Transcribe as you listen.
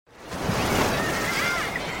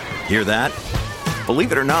Hear that?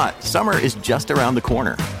 Believe it or not, summer is just around the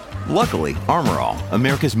corner. Luckily, Armor All,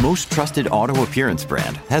 America's most trusted auto appearance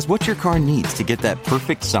brand, has what your car needs to get that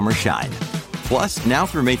perfect summer shine. Plus, now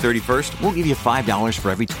through May 31st, we'll give you $5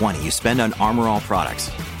 for every $20 you spend on Armor All products.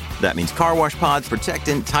 That means car wash pods,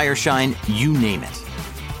 protectant, tire shine, you name it.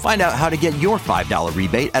 Find out how to get your $5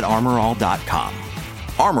 rebate at armorall.com.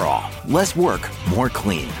 Armor All, less work, more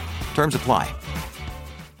clean. Terms apply.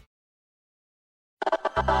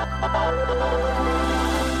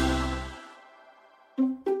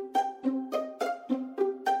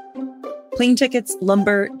 Plane tickets,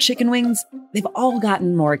 lumber, chicken wings, they've all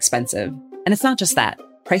gotten more expensive. And it's not just that.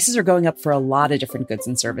 Prices are going up for a lot of different goods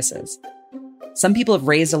and services. Some people have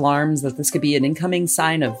raised alarms that this could be an incoming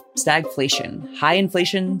sign of stagflation, high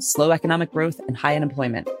inflation, slow economic growth, and high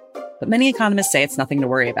unemployment. But many economists say it's nothing to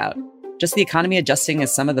worry about. Just the economy adjusting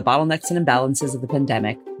as some of the bottlenecks and imbalances of the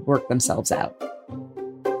pandemic work themselves out.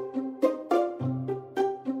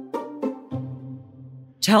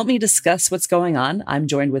 To help me discuss what's going on, I'm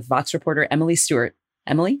joined with Vox reporter Emily Stewart.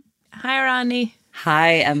 Emily? Hi, Ronnie.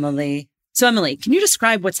 Hi, Emily. So, Emily, can you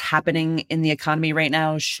describe what's happening in the economy right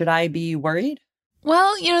now? Should I be worried?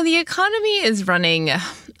 Well, the economy is running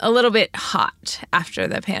a little bit hot after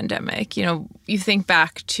the pandemic. You think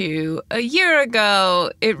back to a year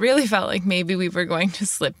ago, it really felt like maybe we were going to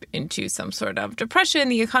slip into some sort of depression.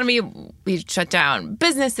 The economy, we'd shut down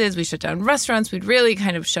businesses, we shut down restaurants, we'd really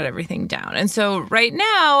kind of shut everything down. And so right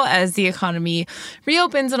now, as the economy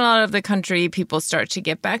reopens in a lot of the country, people start to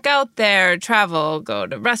get back out there, travel, go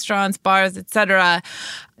to restaurants, bars, etc.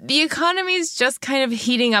 The economy is just kind of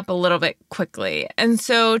heating up a little bit quickly. And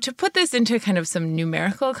so to put this into kind of some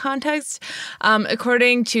numerical context,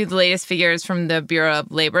 according to the latest figures from the Bureau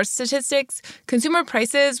of Labor Statistics, consumer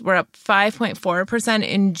prices were up 5.4%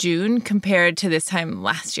 in June compared to this time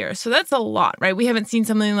last year. So that's a lot, right? We haven't seen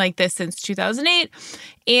something like this since 2008.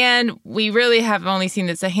 And we really have only seen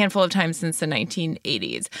this a handful of times since the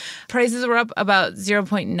 1980s. Prices were up about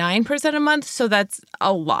 0.9% a month, so that's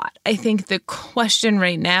a lot. I think the question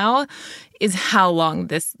right now is how long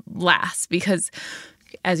this lasts, because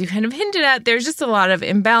as you kind of hinted at, there's just a lot of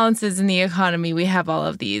imbalances in the economy. We have all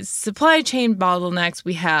of these supply chain bottlenecks.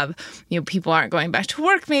 We have, people aren't going back to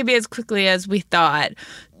work maybe as quickly as we thought.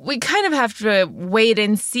 We kind of have to wait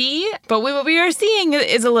and see, but what we are seeing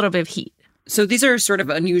is a little bit of heat. So these are sort of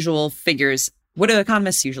unusual figures. What do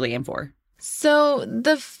economists usually aim for? So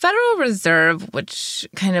the Federal Reserve, which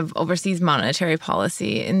kind of oversees monetary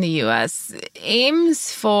policy in the U.S.,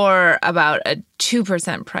 aims for about a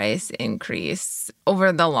 2% price increase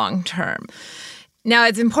over the long term. Now,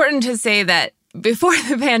 it's important to say that before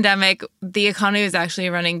the pandemic, the economy was actually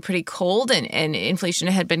running pretty cold and inflation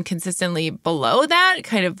had been consistently below that,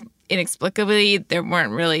 kind of inexplicably. There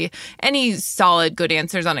weren't really any solid good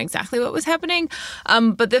answers on exactly what was happening.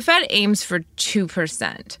 But the Fed aims for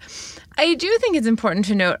 2%. I do think it's important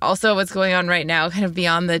to note also what's going on right now, kind of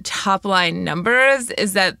beyond the top line numbers,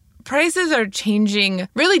 is that prices are changing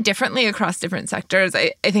really differently across different sectors.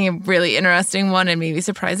 I think a really interesting one and maybe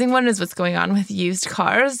surprising one is what's going on with used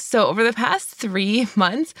cars. So over the past 3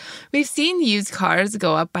 months, we've seen used cars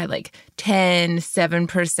go up by like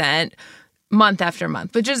 7% month after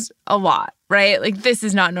month, which is a lot, right? Like, this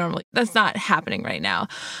is not normal. That's not happening right now.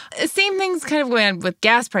 Same thing's kind of going on with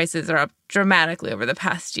gas prices are up dramatically over the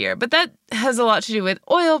past year. But that has a lot to do with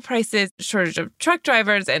oil prices, shortage of truck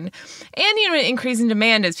drivers, and increase in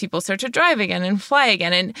demand as people start to drive again and fly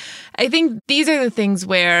again. And I think these are the things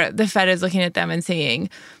where the Fed is looking at them and saying,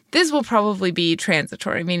 this will probably be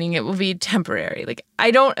transitory, meaning it will be temporary. Like,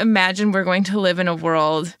 I don't imagine we're going to live in a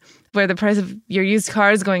world where the price of your used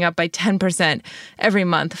car is going up by 10% every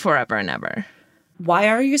month forever and ever. Why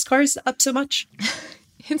are used cars up so much?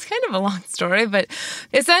 It's kind of a long story, but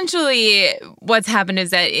essentially what's happened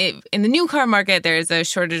is that in the new car market, there's a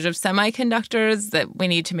shortage of semiconductors that we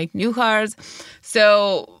need to make new cars.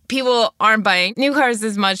 So people aren't buying new cars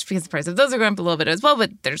as much because the price of those are going up a little bit as well,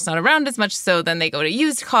 but they're just not around as much. So then they go to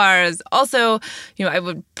used cars. Also, I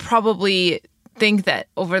would probably think that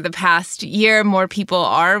over the past year, more people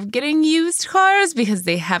are getting used cars because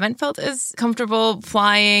they haven't felt as comfortable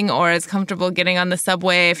flying or as comfortable getting on the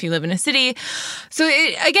subway if you live in a city. So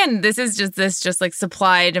again, this is just like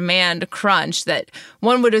supply-demand crunch that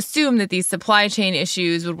one would assume that these supply chain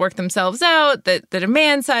issues would work themselves out, that the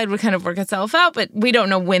demand side would kind of work itself out, but we don't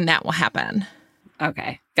know when that will happen.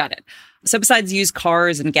 Okay, got it. So besides used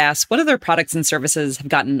cars and gas, what other products and services have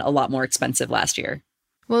gotten a lot more expensive last year?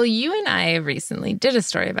 Well, you and I recently did a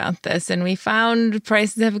story about this, and we found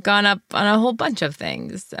prices have gone up on a whole bunch of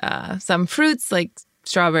things. Some fruits like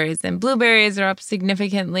Strawberries and blueberries are up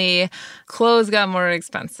significantly. Clothes got more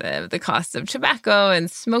expensive. The cost of tobacco and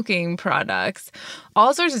smoking products,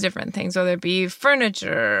 all sorts of different things, whether it be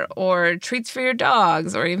furniture or treats for your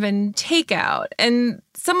dogs or even takeout. And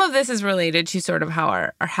some of this is related to sort of how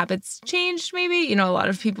our habits changed, maybe. You know, a lot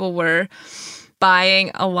of people were buying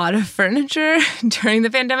a lot of furniture during the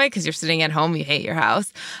pandemic because you're sitting at home, you hate your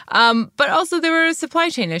house. But also there were supply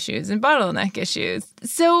chain issues and bottleneck issues.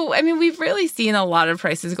 So, I mean, we've really seen a lot of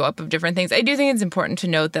prices go up of different things. I do think it's important to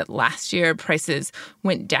note that last year prices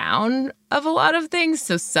went down of a lot of things.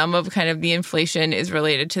 So some of kind of the inflation is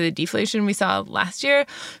related to the deflation we saw last year.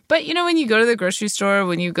 But, you know, when you go to the grocery store,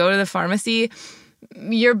 when you go to the pharmacy,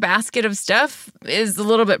 your basket of stuff is a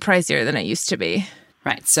little bit pricier than it used to be.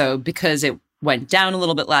 Right. So because it went down a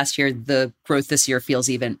little bit last year, the growth this year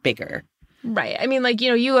feels even bigger. Right. I mean, like, you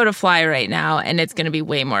know, you go to fly right now and it's going to be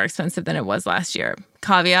way more expensive than it was last year.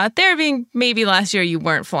 Caveat there being maybe last year you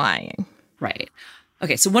weren't flying. Right.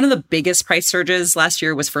 Okay. So one of the biggest price surges last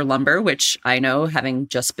year was for lumber, which I know, having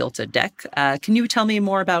just built a deck. Can you tell me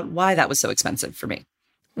more about why that was so expensive for me?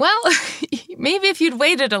 Well, maybe if you'd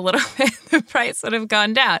waited a little bit, the price would have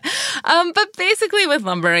gone down. But basically with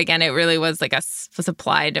lumber, again, it really was like a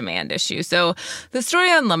supply-demand issue. So the story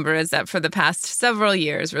on lumber is that for the past several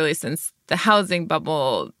years, really since the housing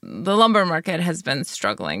bubble, the lumber market has been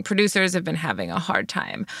struggling. Producers have been having a hard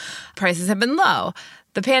time. Prices have been low.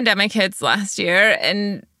 The pandemic hits last year,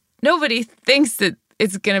 and nobody thinks that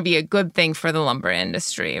it's going to be a good thing for the lumber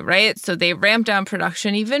industry, right? So they ramp down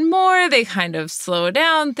production even more. They kind of slow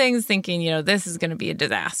down things, thinking, you know, this is going to be a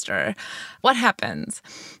disaster. What happens?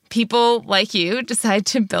 People like you decide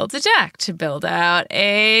to build a deck, to build out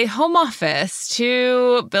a home office,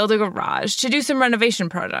 to build a garage, to do some renovation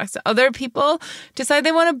projects. Other people decide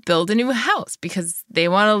they want to build a new house because they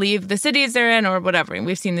want to leave the cities they're in or whatever. And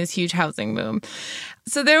we've seen this huge housing boom.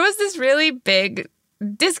 So there was this really big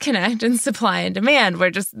disconnect in supply and demand where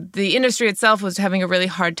just the industry itself was having a really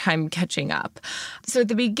hard time catching up. So at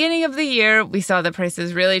the beginning of the year, we saw the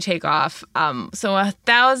prices really take off. So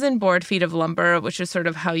 1,000 board feet of lumber, which is sort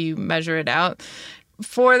of how you measure it out,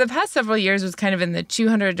 for the past several years was kind of in the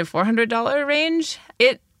 $200 to $400 range.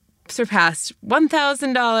 It surpassed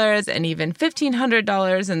 $1,000 and even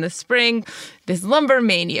 $1,500 in the spring. This lumber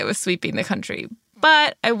mania was sweeping the country.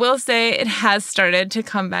 But I will say it has started to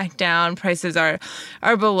come back down. Prices are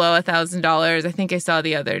below $1,000. I think I saw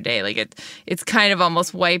the other day, like it's kind of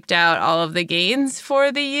almost wiped out all of the gains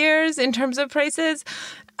for the years in terms of prices.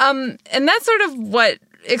 And that's sort of what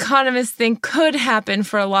economists think could happen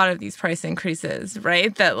for a lot of these price increases,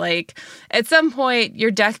 right? That like at some point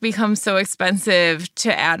your deck becomes so expensive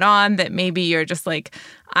to add on that maybe you're just like,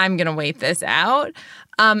 I'm going to wait this out.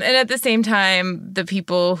 And at the same time, the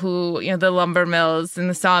people who, you know, the lumber mills and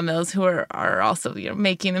the sawmills who are also, you know,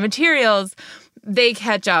 making the materials, they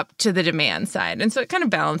catch up to the demand side. And so it kind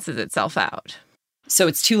of balances itself out. So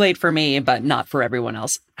it's too late for me, but not for everyone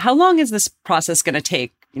else. How long is this process going to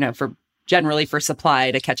take, you know, for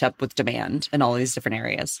supply to catch up with demand in all these different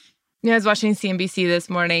areas? Yeah, I was watching CNBC this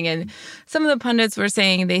morning, and some of the pundits were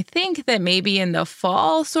saying they think that maybe in the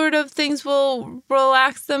fall sort of things will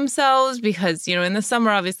relax themselves because, you know, in the summer,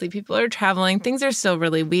 obviously, people are traveling. Things are still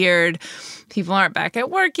really weird. People aren't back at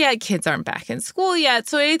work yet. Kids aren't back in school yet.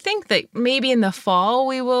 So I think that maybe in the fall,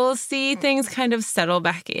 we will see things kind of settle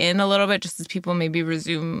back in a little bit just as people maybe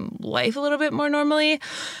resume life a little bit more normally.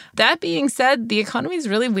 That being said, the economy is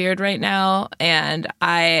really weird right now, and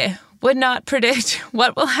I would not predict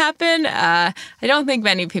what will happen. I don't think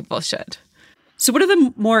many people should. So what are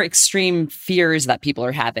the more extreme fears that people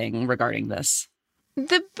are having regarding this?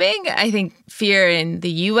 The big, I think, fear in the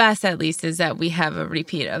U.S. at least is that we have a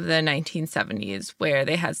repeat of the 1970s where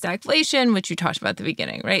they had stagflation, which you talked about at the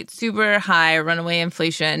beginning, right? Super high runaway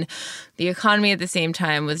inflation. The economy at the same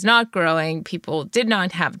time was not growing. People did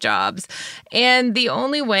not have jobs. And the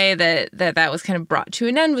only way that was kind of brought to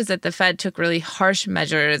an end was that the Fed took really harsh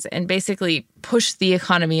measures and basically pushed the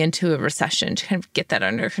economy into a recession to kind of get that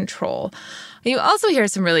under control. You also hear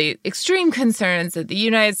some really extreme concerns that the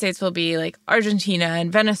United States will be like Argentina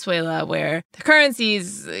and Venezuela, where the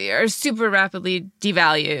currencies are super rapidly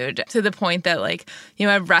devalued to the point that, like, you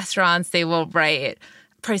know, at restaurants, they will write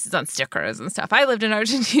prices on stickers and stuff. I lived in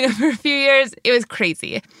Argentina for a few years. It was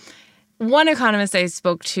crazy. One economist I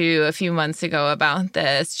spoke to a few months ago about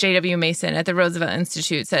this, J.W. Mason at the Roosevelt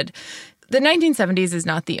Institute, said the 1970s is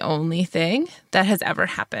not the only thing that has ever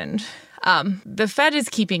happened. The Fed is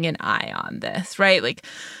keeping an eye on this, right? Like,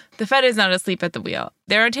 the Fed is not asleep at the wheel.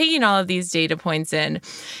 They're taking all of these data points in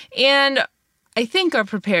and I think are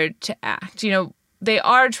prepared to act. You know, They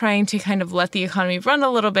are trying to kind of let the economy run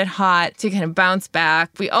a little bit hot to kind of bounce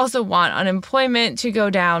back. We also want unemployment to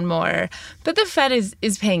go down more. But the Fed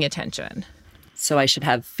is paying attention. So I should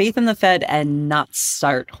have faith in the Fed and not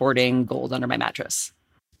start hoarding gold under my mattress.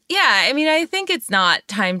 Yeah, I mean, I think it's not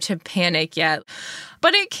time to panic yet,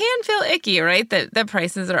 but it can feel icky, right? That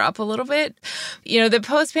prices are up a little bit. The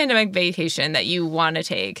post-pandemic vacation that you want to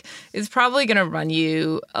take is probably going to run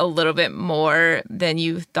you a little bit more than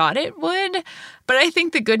you thought it would. But I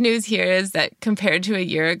think the good news here is that compared to a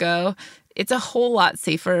year ago, it's a whole lot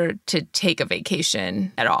safer to take a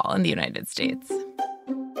vacation at all in the United States.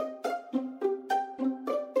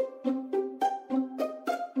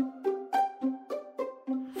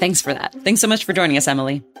 Thanks for that. Thanks so much for joining us,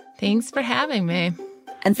 Emily. Thanks for having me.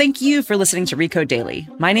 And thank you for listening to Recode Daily.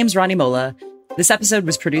 My name's Ronnie Mola. This episode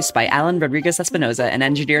was produced by Alan Rodriguez Espinoza and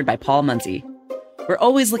engineered by Paul Munsey. We're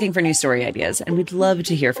always looking for new story ideas, and we'd love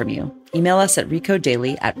to hear from you. Email us at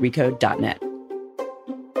recodedaily@recode.net.